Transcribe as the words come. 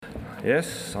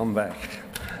Yes, I'm back.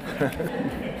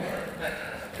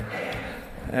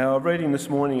 Our reading this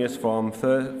morning is from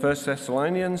 1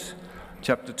 Thessalonians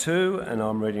chapter 2, and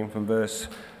I'm reading from verse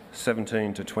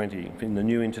 17 to 20 in the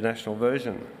New International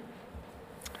Version.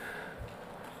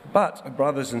 But,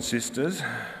 brothers and sisters,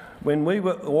 when we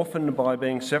were orphaned by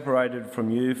being separated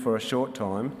from you for a short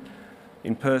time,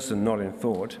 in person, not in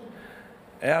thought,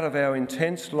 out of our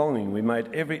intense longing we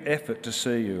made every effort to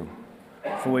see you,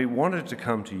 for we wanted to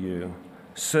come to you.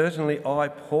 Certainly I,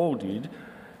 Paul, did,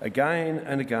 again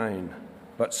and again,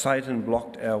 but Satan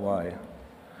blocked our way.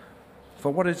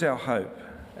 For what is our hope,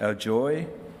 our joy,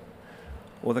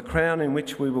 or the crown in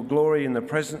which we will glory in the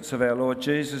presence of our Lord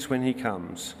Jesus when he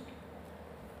comes?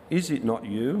 Is it not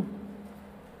you?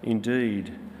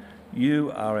 Indeed,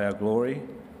 you are our glory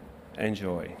and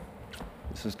joy.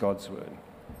 This is God's word.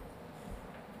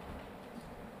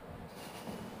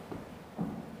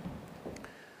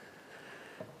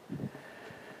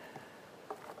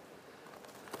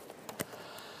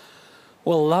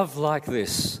 Well, love like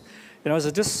this. As I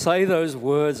just say those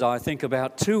words, I think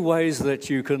about two ways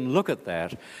that you can look at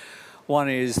that. One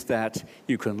is that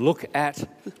you can look at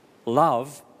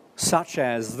love such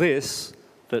as this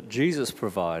that Jesus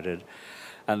provided,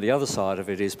 and the other side of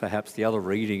it is perhaps the other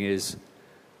reading is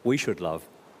we should love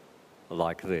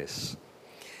like this.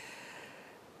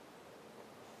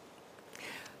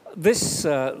 This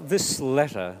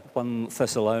letter, 1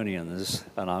 Thessalonians,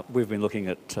 and we've been looking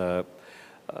at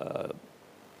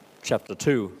chapter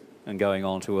 2 and going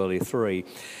on to early 3.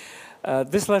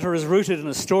 This letter is rooted in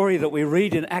a story that we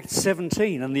read in Acts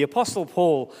 17, and the Apostle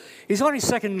Paul is on his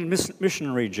second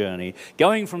missionary journey,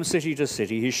 going from city to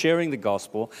city. He's sharing the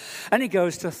gospel, and he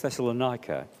goes to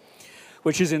Thessalonica,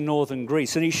 which is in northern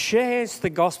Greece, and he shares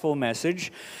the gospel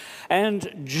message,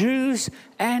 and Jews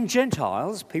and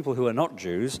Gentiles, people who are not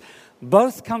Jews,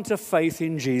 both come to faith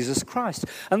in Jesus Christ.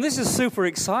 And this is super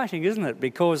exciting, isn't it?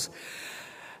 Because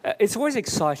it's always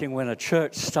exciting when a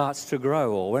church starts to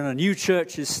grow or when a new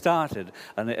church is started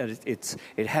and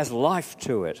it has life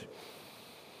to it.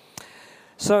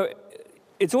 So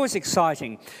it's always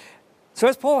exciting. So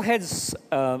as Paul heads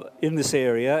in this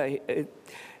area,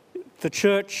 the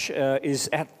church is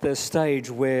at the stage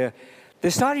where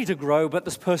they're starting to grow, but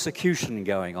there's persecution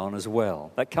going on as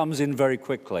well. That comes in very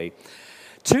quickly.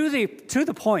 To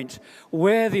the point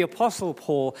where the Apostle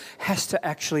Paul has to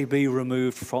actually be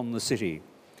removed from the city.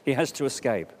 He has to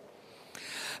escape.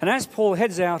 And as Paul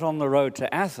heads out on the road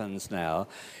to Athens now,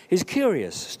 he's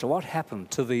curious as to what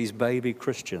happened to these baby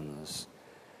Christians.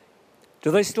 Do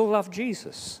they still love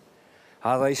Jesus?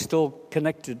 Are they still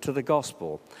connected to the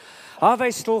gospel? Are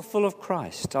they still full of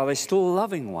Christ? Are they still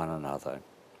loving one another?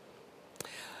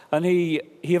 And he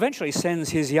eventually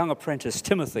sends his young apprentice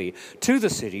Timothy to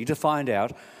the city to find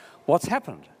out what's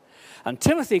happened. And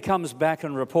Timothy comes back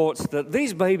and reports that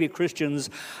these baby Christians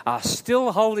are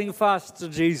still holding fast to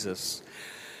Jesus.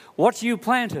 What you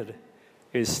planted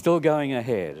is still going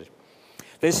ahead.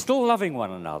 They're still loving one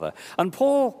another. And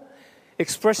Paul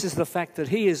expresses the fact that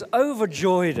he is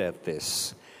overjoyed at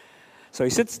this. So he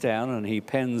sits down and he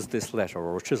pens this letter,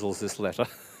 or chisels this letter,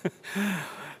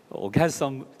 or has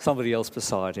somebody else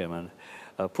beside him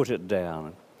and put it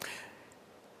down.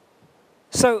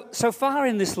 So far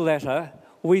in this letter,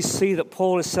 we see that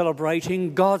Paul is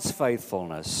celebrating God's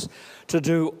faithfulness to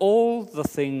do all the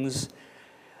things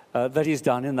that he's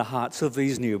done in the hearts of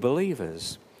these new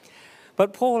believers.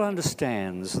 But Paul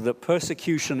understands that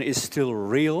persecution is still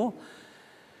real,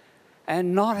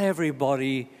 and not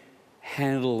everybody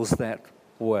handles that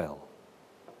well.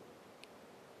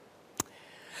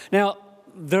 Now,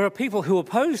 there are people who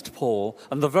opposed Paul,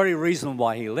 and the very reason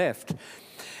why he left.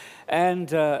 And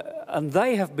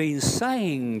they have been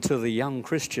saying to the young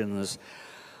Christians,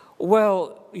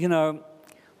 well,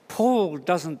 Paul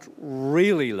doesn't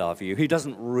really love you. He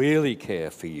doesn't really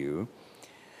care for you.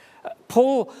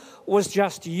 Paul was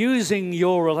just using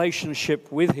your relationship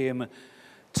with him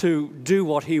to do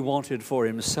what he wanted for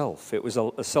himself. It was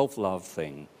a self-love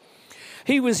thing.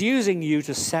 He was using you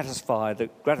to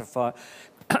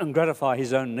gratify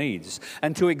his own needs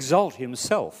and to exalt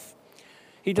himself.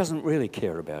 He doesn't really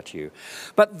care about you.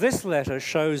 But this letter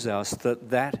shows us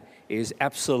that is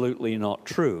absolutely not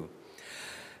true.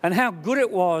 And how good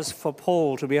it was for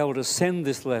Paul to be able to send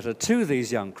this letter to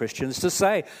these young Christians to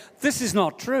say, this is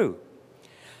not true.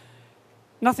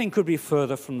 Nothing could be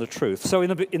further from the truth. So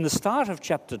in the start of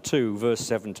chapter 2, verse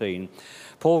 17,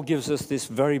 Paul gives us this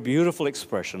very beautiful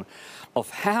expression of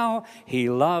how he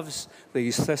loves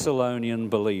these Thessalonian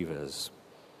believers.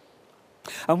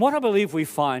 And what I believe we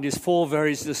find is four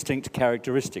very distinct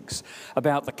characteristics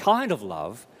about the kind of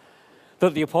love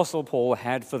that the Apostle Paul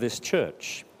had for this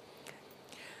church.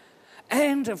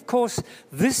 And, of course,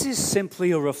 this is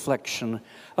simply a reflection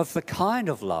of the kind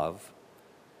of love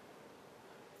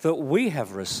that we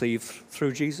have received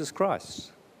through Jesus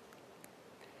Christ.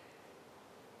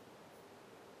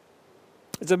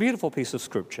 It's a beautiful piece of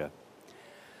scripture.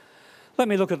 Let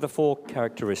me look at the 4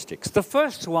 characteristics. The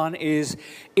first one is,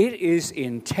 it is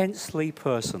intensely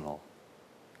personal.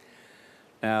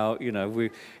 Now, you know,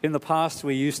 in the past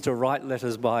we used to write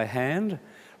letters by hand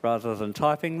rather than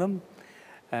typing them.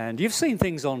 And you've seen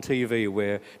things on TV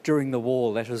where during the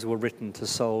war letters were written to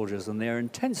soldiers, and they're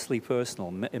intensely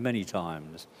personal many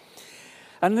times.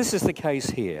 And this is the case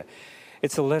here.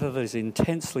 It's a letter that is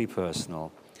intensely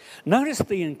personal. Notice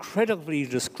the incredibly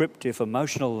descriptive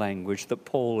emotional language that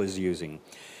Paul is using.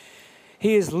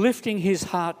 He is lifting his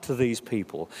heart to these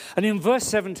people. And in verse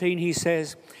 17 he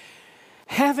says,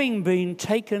 having been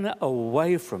taken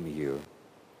away from you.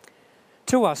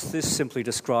 To us, this simply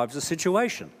describes a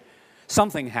situation.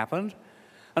 Something happened,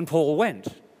 and Paul went.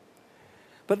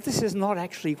 But this is not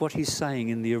actually what he's saying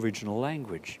in the original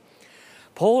language.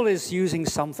 Paul is using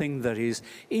something that is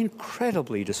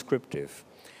incredibly descriptive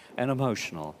and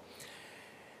emotional.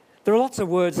 There are lots of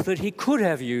words that he could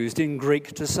have used in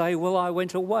Greek to say, well, I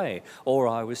went away, or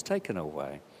I was taken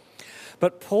away.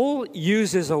 But Paul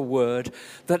uses a word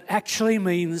that actually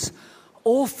means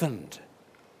orphaned.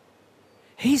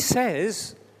 He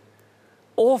says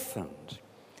orphaned.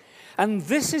 And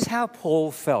this is how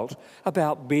Paul felt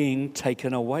about being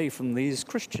taken away from these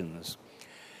Christians.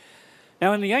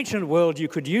 Now, in the ancient world, you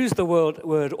could use the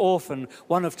word orphan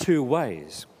one of 2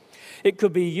 ways. It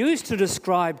could be used to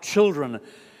describe children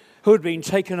who had been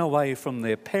taken away from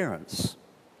their parents,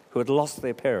 who had lost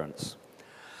their parents.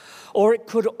 Or it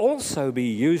could also be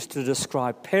used to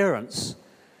describe parents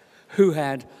who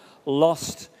had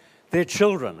lost their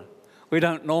children. We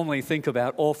don't normally think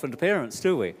about orphaned parents,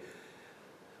 do we?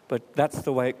 But that's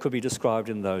the way it could be described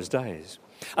in those days.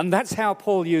 And that's how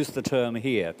Paul used the term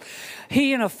here.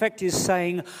 He, in effect, is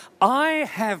saying, I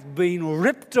have been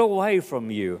ripped away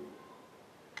from you.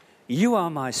 You are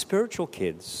my spiritual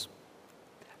kids,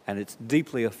 and it's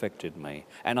deeply affected me,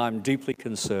 and I'm deeply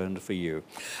concerned for you.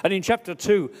 And in chapter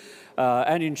 2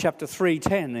 and in chapter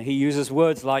 3:10, he uses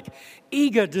words like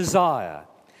eager desire.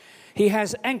 He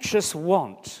has anxious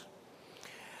want.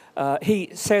 He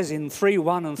says in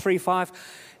 3:1 and 3:5,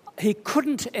 he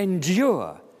couldn't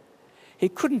endure. He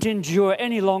couldn't endure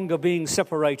any longer being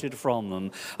separated from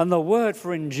them. And the word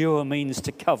for endure means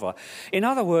to cover. In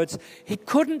other words, he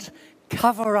couldn't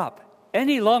cover up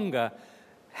any longer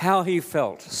how he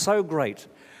felt. So great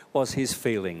was his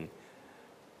feeling.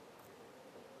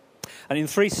 And in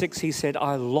 3:6 he said,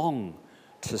 I long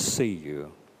to see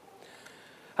you.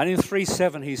 And in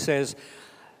 3:7 he says,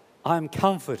 I'm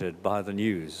comforted by the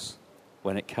news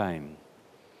when it came.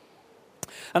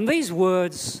 And these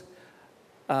words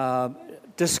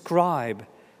describe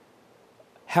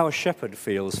how a shepherd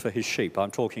feels for his sheep.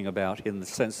 I'm talking about in the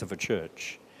sense of a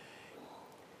church.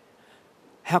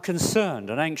 How concerned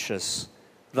and anxious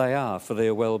they are for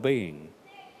their well-being.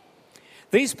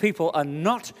 These people are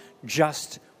not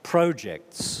just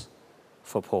projects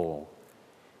for Paul.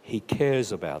 He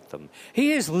cares about them.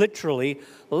 He is literally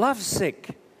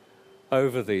lovesick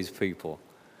over these people.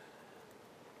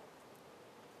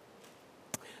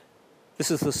 This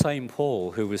is the same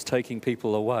Paul who was taking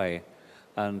people away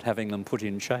and having them put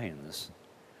in chains.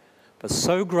 But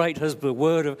so great has the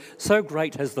word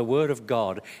of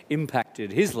God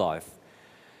impacted his life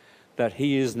that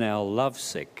he is now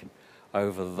lovesick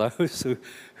over those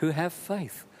who have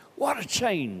faith. What a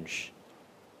change!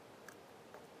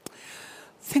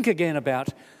 Think again about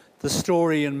the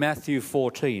story in Matthew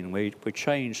 14. We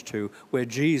change to where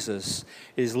Jesus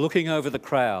is looking over the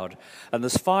crowd, and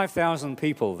there's 5,000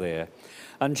 people there.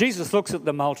 And Jesus looks at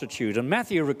the multitude, and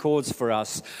Matthew records for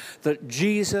us that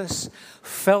Jesus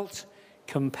felt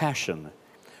compassion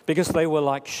because they were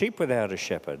like sheep without a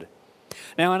shepherd.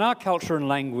 Now, in our culture and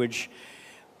language,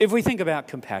 if we think about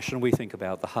compassion, we think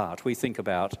about the heart. We think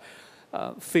about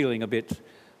feeling a bit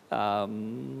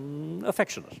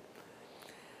affectionate.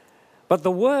 But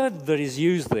the word that is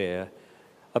used there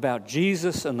about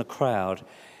Jesus and the crowd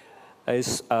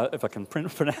is, if I can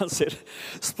pronounce it,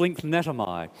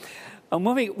 splinknetomai. And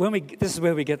this is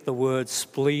where we get the word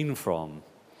spleen from.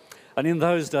 And in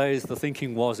those days, the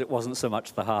thinking was it wasn't so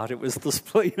much the heart, it was the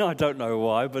spleen. I don't know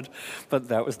why, but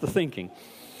that was the thinking.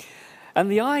 And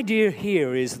the idea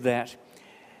here is that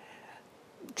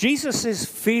Jesus'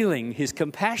 feeling, his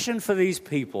compassion for these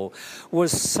people,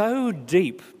 was so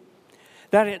deep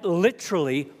that it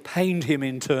literally pained him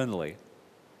internally.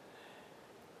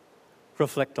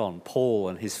 Reflect on Paul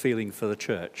and his feeling for the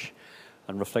church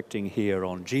and reflecting here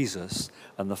on Jesus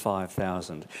and the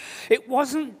 5,000. It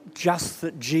wasn't just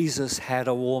that Jesus had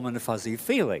a warm and fuzzy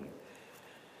feeling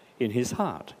in his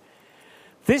heart.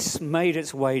 This made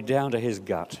its way down to his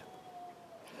gut.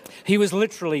 He was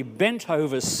literally bent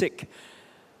over sick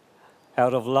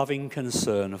out of loving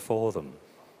concern for them.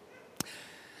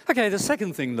 Okay, the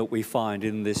second thing that we find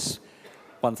in this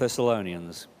 1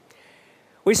 Thessalonians,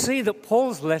 we see that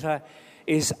Paul's letter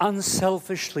is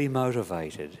unselfishly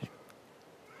motivated.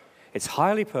 It's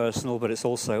highly personal, but it's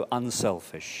also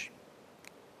unselfish.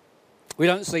 We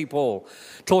don't see Paul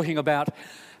talking about,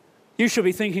 you should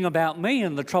be thinking about me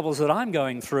and the troubles that I'm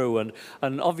going through,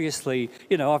 and obviously,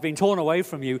 I've been torn away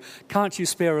from you. Can't you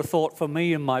spare a thought for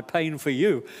me and my pain for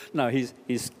you? No,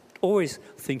 he's always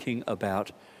thinking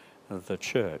about the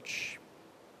church.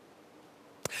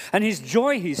 And his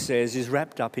joy, he says, is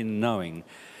wrapped up in knowing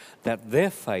that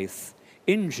their faith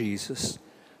in Jesus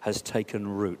has taken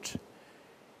root.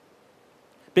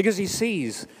 Because he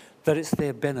sees that it's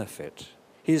their benefit.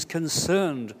 He is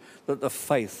concerned that the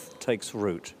faith takes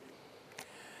root.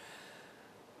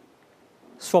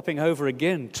 Swapping over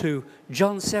again to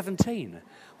John 17.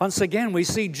 Once again, we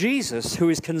see Jesus who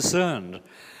is concerned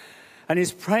and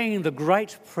he's praying the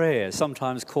great prayer,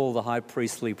 sometimes called the high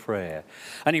priestly prayer.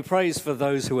 And he prays for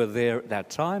those who are there at that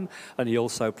time, and he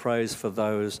also prays for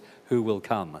those who will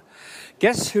come.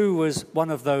 Guess who was one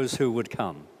of those who would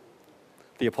come?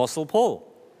 The Apostle Paul.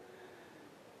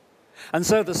 And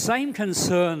so the same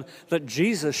concern that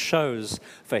Jesus shows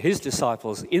for his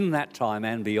disciples in that time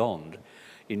and beyond,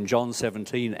 in John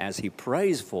 17 as he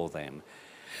prays for them,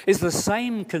 is the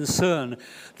same concern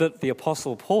that the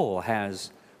Apostle Paul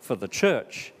has for the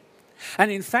church. And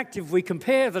in fact, if we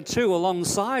compare the two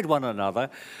alongside one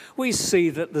another, we see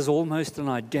that there's almost an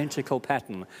identical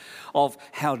pattern of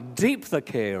how deep the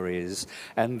care is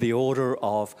and the order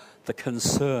of the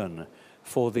concern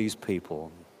for these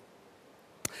people.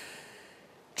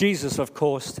 Jesus, of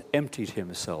course, emptied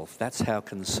himself. That's how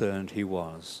concerned he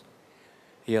was.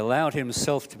 He allowed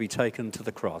himself to be taken to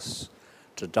the cross,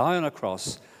 to die on a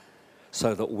cross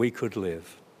so that we could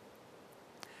live.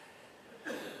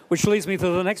 Which leads me to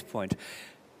the next point.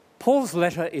 Paul's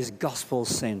letter is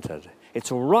gospel-centered. It's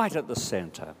right at the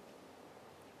center.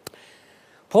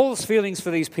 Paul's feelings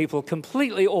for these people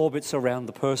completely orbits around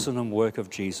the person and work of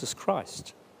Jesus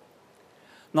Christ.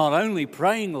 Not only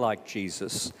praying like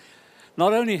Jesus,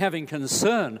 not only having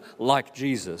concern like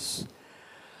Jesus,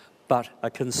 but a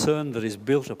concern that is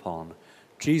built upon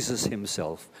Jesus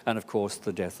himself and, of course,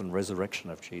 the death and resurrection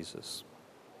of Jesus.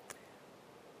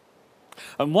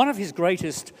 And one of his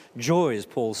greatest joys,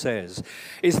 Paul says,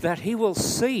 is that he will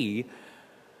see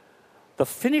the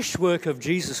finished work of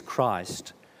Jesus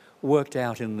Christ worked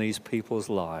out in these people's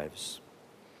lives.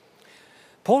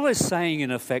 Paul is saying,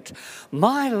 in effect,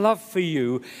 my love for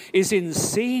you is in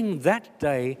seeing that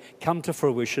day come to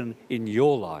fruition in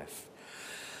your life.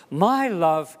 My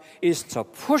love is to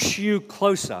push you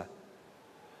closer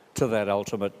to that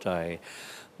ultimate day.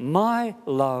 My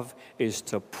love is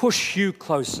to push you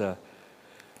closer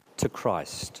to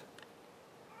Christ.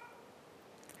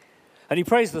 And he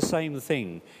prays the same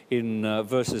thing in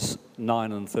verses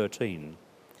 9 and 13.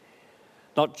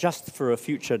 Not just for a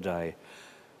future day,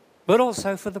 but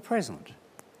also for the present.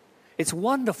 It's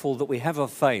wonderful that we have a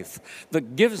faith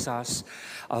that gives us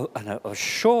a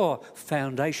sure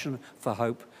foundation for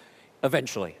hope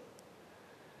eventually.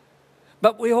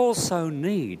 But we also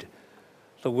need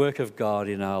the work of God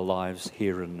in our lives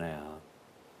here and now.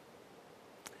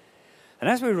 And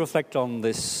as we reflect on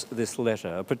this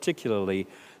letter, particularly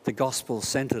the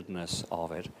gospel-centeredness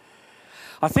of it,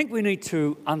 I think we need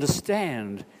to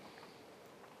understand,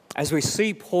 as we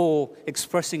see Paul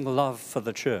expressing love for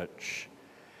the church,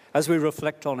 as we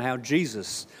reflect on how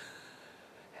Jesus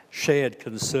shared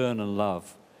concern and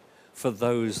love for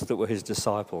those that were his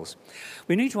disciples,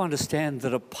 we need to understand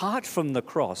that apart from the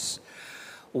cross,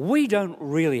 we don't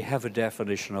really have a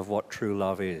definition of what true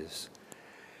love is.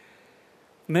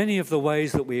 Many of the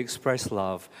ways that we express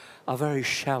love are very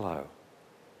shallow.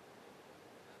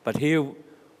 But here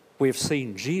we've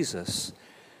seen Jesus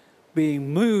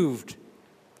being moved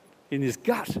in his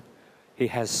gut. He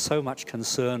has so much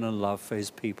concern and love for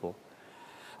his people.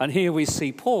 And here we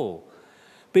see Paul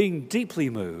being deeply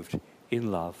moved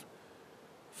in love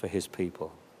for his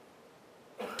people.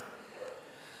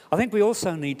 I think we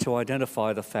also need to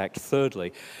identify the fact,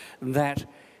 thirdly, that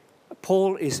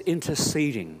Paul is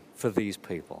interceding for these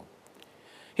people.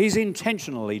 He's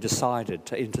intentionally decided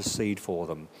to intercede for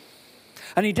them.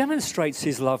 And he demonstrates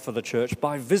his love for the church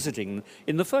by visiting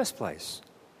in the first place.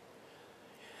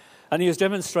 And he has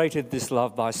demonstrated this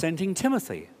love by sending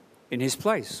Timothy in his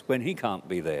place when he can't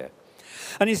be there.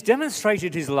 And he's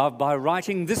demonstrated his love by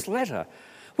writing this letter,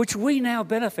 which we now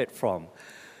benefit from,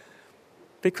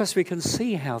 because we can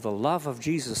see how the love of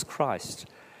Jesus Christ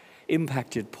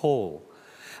impacted Paul,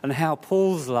 and how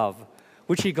Paul's love,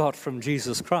 which he got from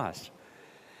Jesus Christ,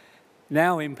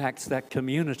 now impacts that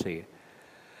community.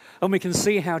 And we can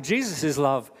see how Jesus'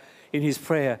 love in his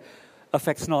prayer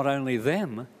affects not only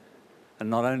them, and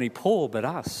not only Paul, but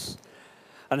us.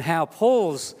 And how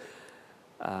Paul's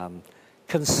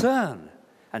concern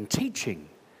and teaching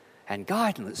and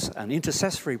guidance and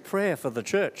intercessory prayer for the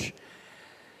church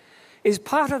is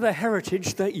part of the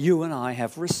heritage that you and I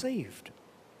have received.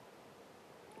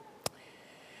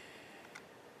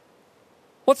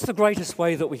 What's the greatest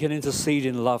way that we can intercede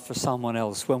in love for someone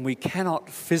else when we cannot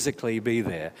physically be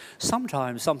there?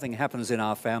 Sometimes something happens in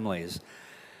our families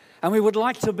and we would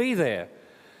like to be there,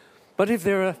 but if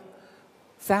they're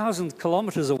 1,000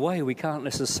 kilometres away, we can't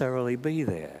necessarily be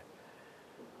there.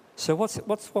 So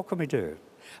what can we do?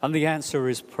 And the answer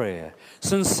is prayer,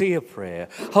 sincere prayer,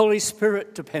 Holy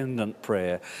Spirit dependent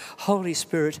prayer, Holy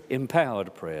Spirit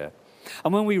empowered prayer.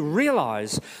 And when we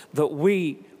realise that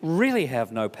we really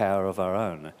have no power of our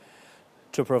own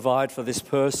to provide for this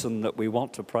person that we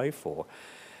want to pray for,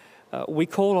 we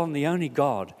call on the only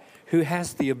God who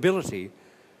has the ability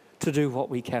to do what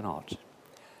we cannot.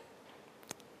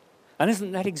 And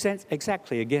isn't that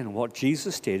exactly, again, what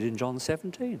Jesus did in John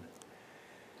 17?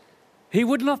 He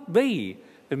would not be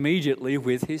immediately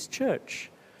with his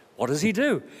church. What does he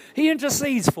do? He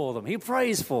intercedes for them. He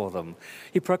prays for them.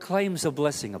 He proclaims a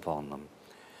blessing upon them.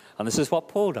 And this is what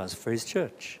Paul does for his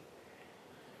church.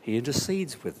 He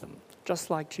intercedes with them, just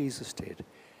like Jesus did.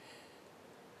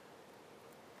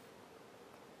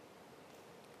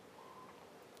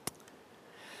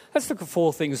 Let's look at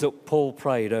 4 things that Paul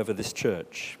prayed over this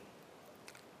church.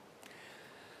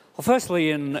 Well, firstly,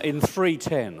 in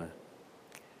 3:10,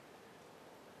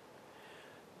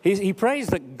 he prays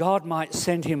that God might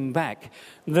send him back,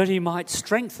 that he might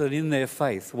strengthen in their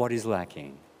faith what is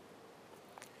lacking.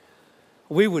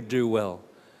 We would do well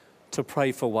to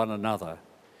pray for one another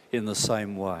in the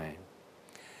same way.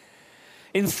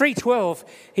 In 3:12,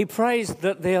 he prays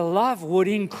that their love would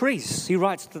increase. He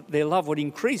writes that their love would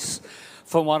increase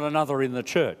for one another in the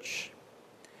church.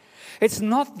 It's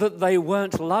not that they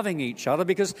weren't loving each other,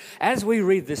 because as we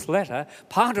read this letter,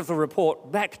 part of the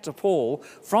report back to Paul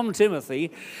from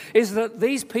Timothy is that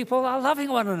these people are loving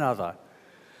one another.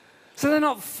 So they're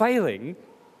not failing.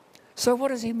 So what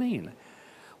does he mean?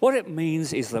 What it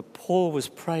means is that Paul was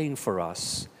praying for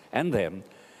us and them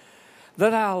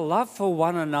that our love for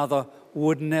one another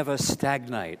would never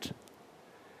stagnate.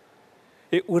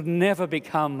 It would never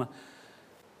become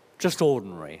just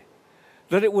ordinary.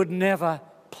 That it would never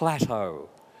plateau,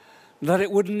 that it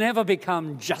would never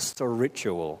become just a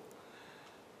ritual,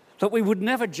 that we would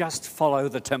never just follow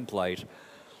the template.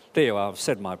 There you are, I've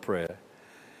said my prayer.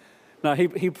 No,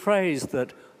 he prays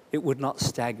that it would not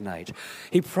stagnate.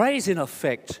 He prays in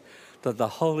effect that the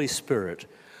Holy Spirit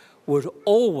would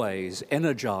always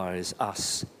energise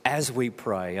us as we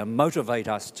pray and motivate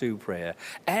us to prayer,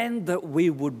 and that we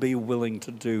would be willing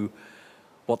to do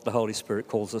what the Holy Spirit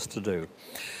calls us to do.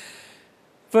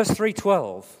 Verse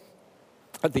 3:12,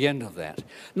 at the end of that,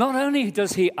 not only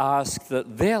does he ask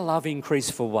that their love increase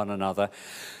for one another,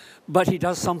 but he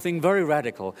does something very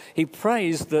radical. He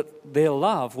prays that their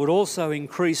love would also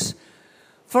increase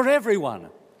for everyone.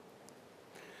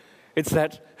 It's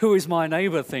that "who is my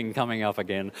neighbour" thing coming up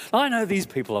again. I know these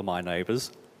people are my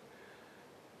neighbours,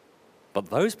 but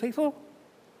those people?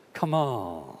 Come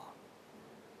on.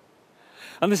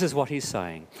 And this is what he's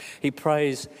saying. He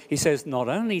prays, he says, not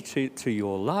only to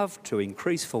your love to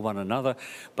increase for one another,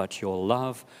 but your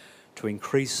love to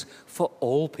increase for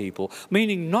all people.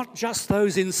 Meaning not just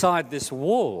those inside this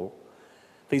wall,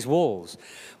 these walls,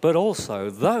 but also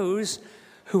those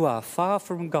who are far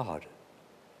from God.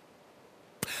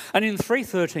 And in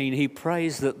 3:13, he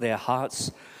prays that their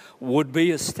hearts would be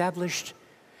established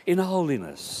in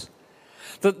holiness,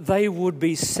 that they would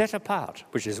be set apart,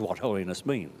 which is what holiness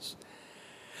means,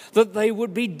 that they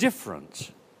would be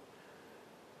different,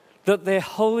 that their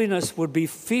holiness would be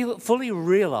fully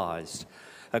realised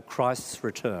at Christ's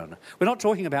return. We're not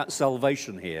talking about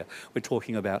salvation here, we're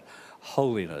talking about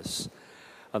holiness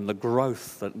and the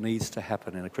growth that needs to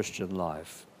happen in a Christian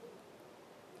life.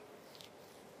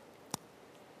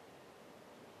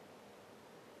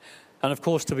 And of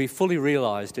course, to be fully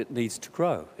realised, it needs to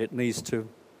grow. It needs to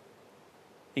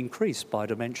increase by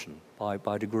dimension,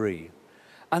 by degree.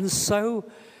 And so,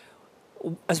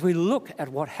 as we look at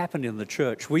what happened in the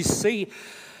church, we see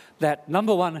that,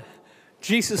 number one,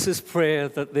 Jesus' prayer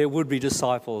that there would be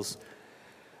disciples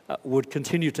would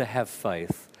continue to have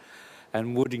faith,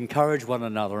 and would encourage one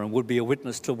another and would be a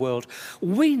witness to the world.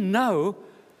 We know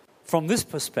from this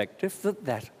perspective that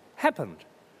that happened.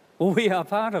 We are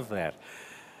part of that.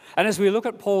 And as we look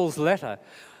at Paul's letter,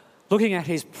 looking at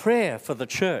his prayer for the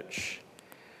church,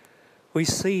 we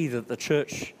see that the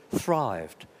church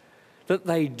thrived, that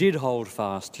they did hold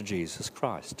fast to Jesus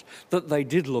Christ, that they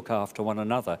did look after one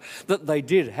another, that they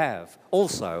did have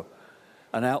also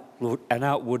an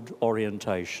outward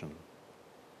orientation.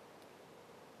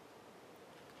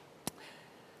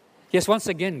 Yes, once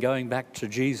again, going back to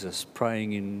Jesus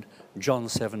praying in John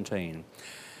 17.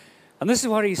 And this is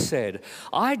what he said,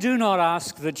 I do not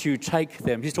ask that you take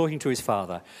them, he's talking to his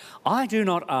Father, I do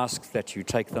not ask that you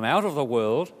take them out of the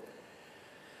world,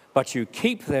 but you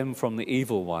keep them from the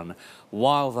evil one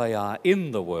while they are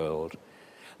in the world,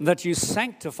 and that you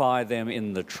sanctify them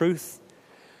in the truth,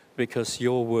 because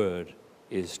your word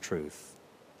is truth.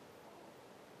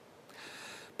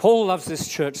 Paul loves this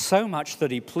church so much that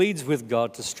he pleads with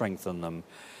God to strengthen them.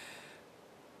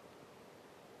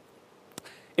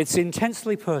 It's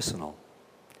intensely personal.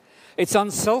 It's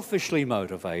unselfishly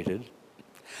motivated.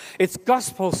 It's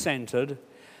gospel-centered.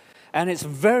 And it's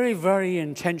very, very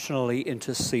intentionally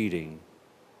interceding.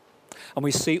 And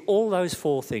we see all those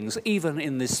four things, even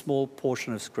in this small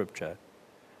portion of Scripture.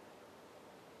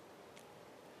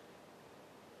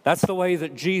 That's the way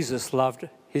that Jesus loved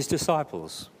his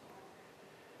disciples.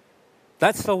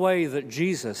 That's the way that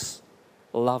Jesus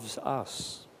loves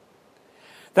us.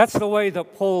 That's the way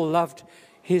that Paul loved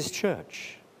his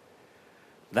church.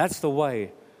 That's the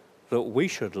way that we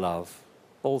should love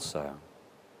also.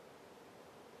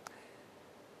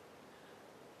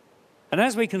 And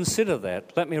as we consider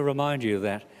that, let me remind you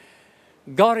that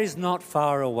God is not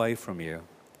far away from you.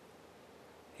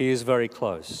 He is very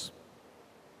close.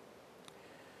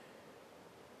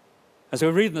 As we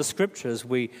read in the Scriptures,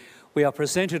 we are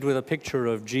presented with a picture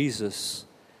of Jesus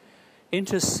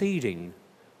interceding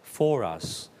for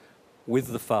us with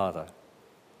the Father.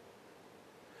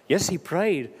 Yes, he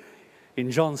prayed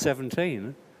in John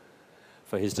 17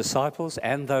 for his disciples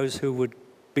and those who would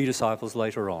be disciples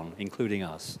later on, including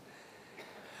us.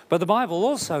 But the Bible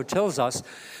also tells us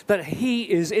that he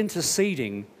is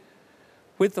interceding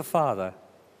with the Father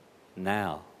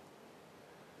now.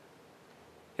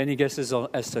 Any guesses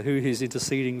as to who he's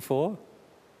interceding for?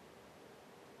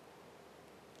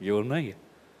 You and me.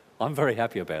 I'm very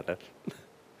happy about that.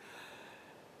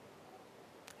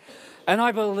 And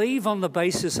I believe on the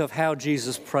basis of how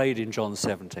Jesus prayed in John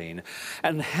 17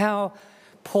 and how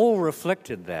Paul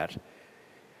reflected that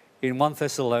in 1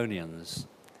 Thessalonians,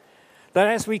 that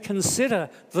as we consider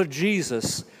the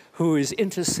Jesus who is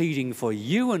interceding for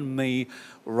you and me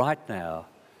right now,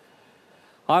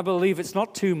 I believe it's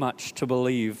not too much to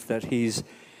believe that he's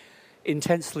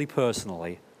intensely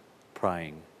personally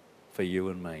praying for you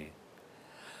and me.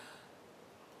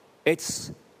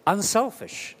 It's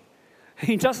unselfish.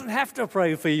 He doesn't have to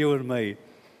pray for you and me,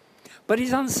 but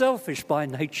he's unselfish by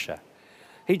nature.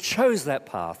 He chose that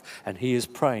path, and he is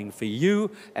praying for you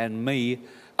and me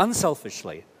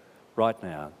unselfishly right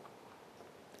now.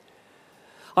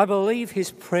 I believe his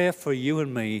prayer for you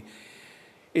and me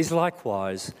is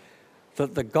likewise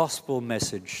that the gospel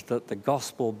message, that the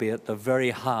gospel be at the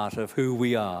very heart of who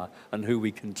we are and who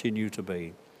we continue to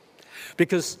be.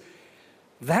 Because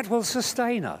that will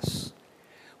sustain us.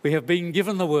 We have been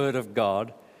given the word of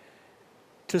God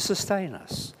to sustain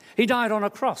us. He died on a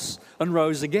cross and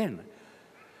rose again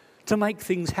to make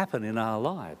things happen in our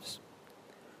lives.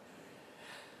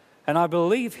 And I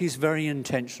believe he's very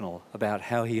intentional about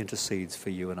how he intercedes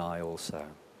for you and I also.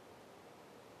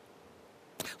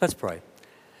 Let's pray.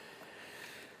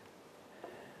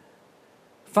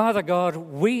 Father God,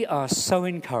 we are so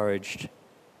encouraged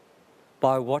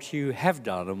by what you have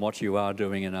done and what you are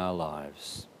doing in our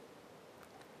lives.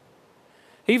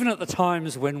 Even at the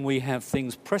times when we have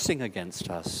things pressing against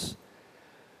us,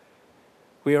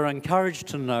 we are encouraged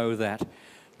to know that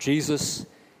Jesus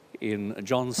in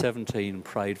John 17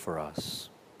 prayed for us.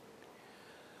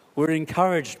 We're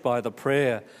encouraged by the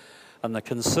prayer and the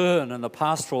concern and the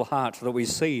pastoral heart that we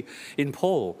see in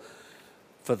Paul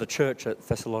for the church at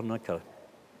Thessalonica.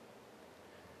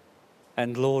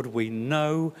 And Lord, we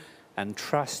know and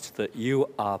trust that you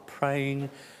are praying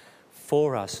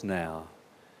for us now.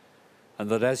 And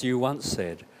that as you once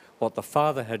said, what the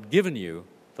Father had given you,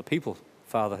 the people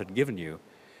Father had given you,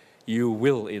 you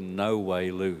will in no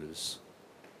way lose.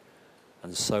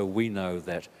 And so we know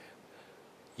that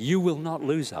you will not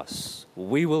lose us.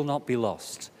 We will not be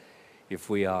lost if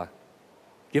we are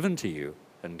given to you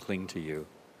and cling to you.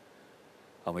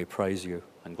 And we praise you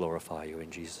and glorify you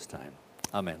in Jesus' name.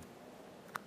 Amen.